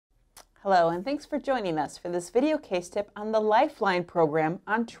Hello, and thanks for joining us for this video case tip on the Lifeline program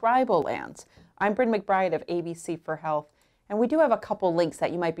on tribal lands. I'm Bryn McBride of ABC for Health, and we do have a couple links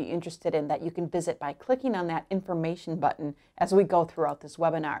that you might be interested in that you can visit by clicking on that information button as we go throughout this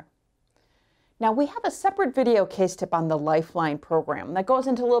webinar. Now, we have a separate video case tip on the Lifeline program that goes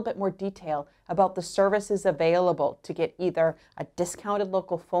into a little bit more detail about the services available to get either a discounted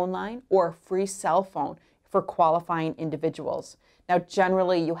local phone line or a free cell phone for qualifying individuals. Now,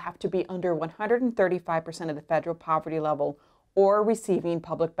 generally, you have to be under 135% of the federal poverty level or receiving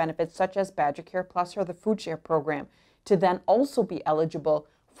public benefits such as Badger Care Plus or the Food Share program to then also be eligible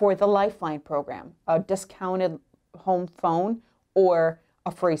for the Lifeline program, a discounted home phone or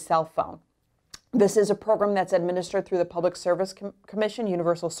a free cell phone. This is a program that's administered through the Public Service Commission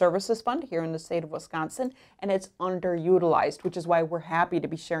Universal Services Fund here in the state of Wisconsin, and it's underutilized, which is why we're happy to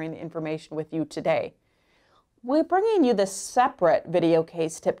be sharing the information with you today. We're bringing you this separate video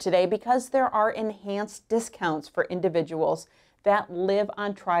case tip today because there are enhanced discounts for individuals that live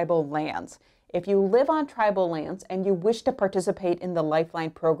on tribal lands. If you live on tribal lands and you wish to participate in the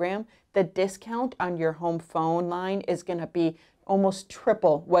Lifeline program, the discount on your home phone line is going to be almost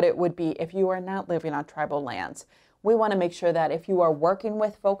triple what it would be if you are not living on tribal lands. We want to make sure that if you are working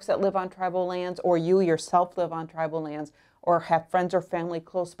with folks that live on tribal lands, or you yourself live on tribal lands, or have friends or family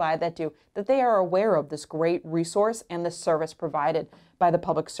close by that do, that they are aware of this great resource and the service provided by the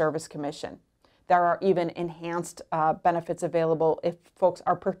Public Service Commission. There are even enhanced benefits available if folks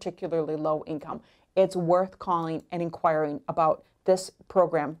are particularly low income. It's worth calling and inquiring about this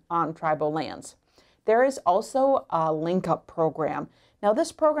program on tribal lands. There is also a link-up program. Now,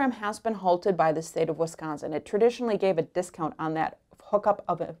 this program has been halted by the state of Wisconsin. It traditionally gave a discount on that hookup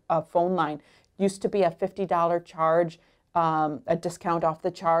of a phone line. Used to be a $50 charge, a discount off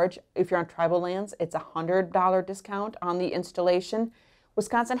the charge. If you're on tribal lands, it's a $100 discount on the installation.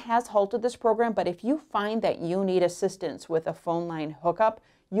 Wisconsin has halted this program, but if you find that you need assistance with a phone line hookup,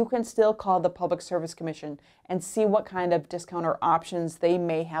 you can still call the Public Service Commission and see what kind of discount or options they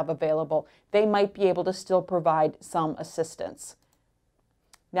may have available. They might be able to still provide some assistance.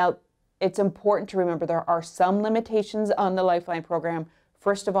 Now, it's important to remember there are some limitations on the Lifeline program.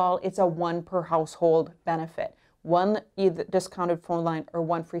 First of all, it's a one per household benefit. One either discounted phone line or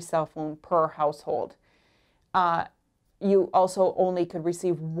one free cell phone per household. You also only could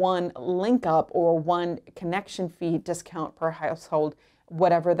receive one link up or one connection fee discount per household,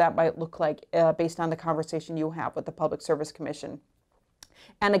 whatever that might look like based on the conversation you have with the Public Service Commission.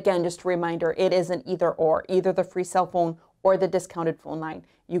 And again, just a reminder, it is an either or, either the free cell phone or the discounted phone line.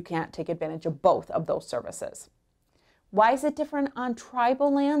 You can't take advantage of both of those services. Why is it different on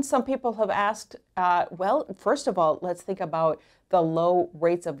tribal land? Some people have asked, well, first of all, let's think about the low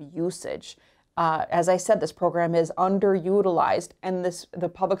rates of usage. As I said, this program is underutilized, and the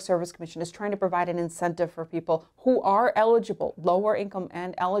Public Service Commission is trying to provide an incentive for people who are eligible, lower income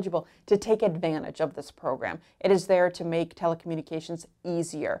and eligible, to take advantage of this program. It is there to make telecommunications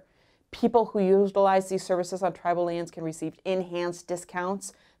easier. People who utilize these services on tribal lands can receive enhanced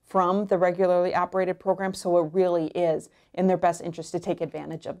discounts from the regularly operated program, so it really is in their best interest to take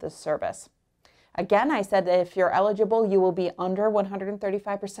advantage of this service. Again, I said that if you're eligible, you will be under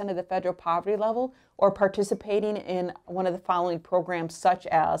 135% of the federal poverty level or participating in one of the following programs such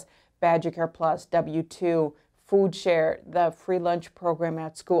as Badger Care Plus, W-2, Food Share, the free lunch program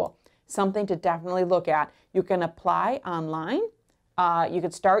at school. Something to definitely look at. You can apply online. You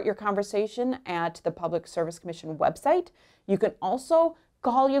can start your conversation at the Public Service Commission website. You can also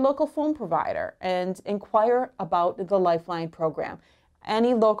call your local phone provider and inquire about the Lifeline program.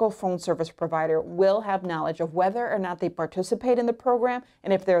 Any local phone service provider will have knowledge of whether or not they participate in the program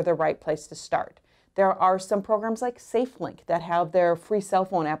and if they're the right place to start. There are some programs like SafeLink that have their free cell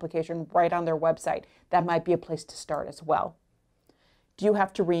phone application right on their website. That might be a place to start as well. Do you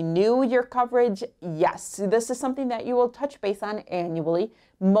have to renew your coverage? Yes. This is something that you will touch base on annually,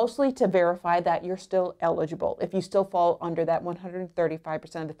 mostly to verify that you're still eligible, if you still fall under that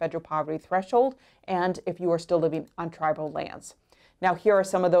 135% of the federal poverty threshold, and if you are still living on tribal lands. Now, here are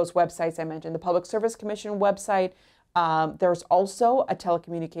some of those websites I mentioned. The Public Service Commission website. There's also a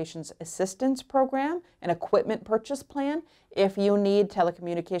telecommunications assistance program, an equipment purchase plan. If you need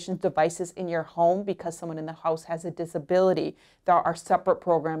telecommunications devices in your home because someone in the house has a disability, there are separate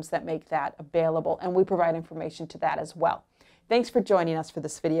programs that make that available, and we provide information to that as well. Thanks for joining us for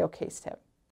this video case tip.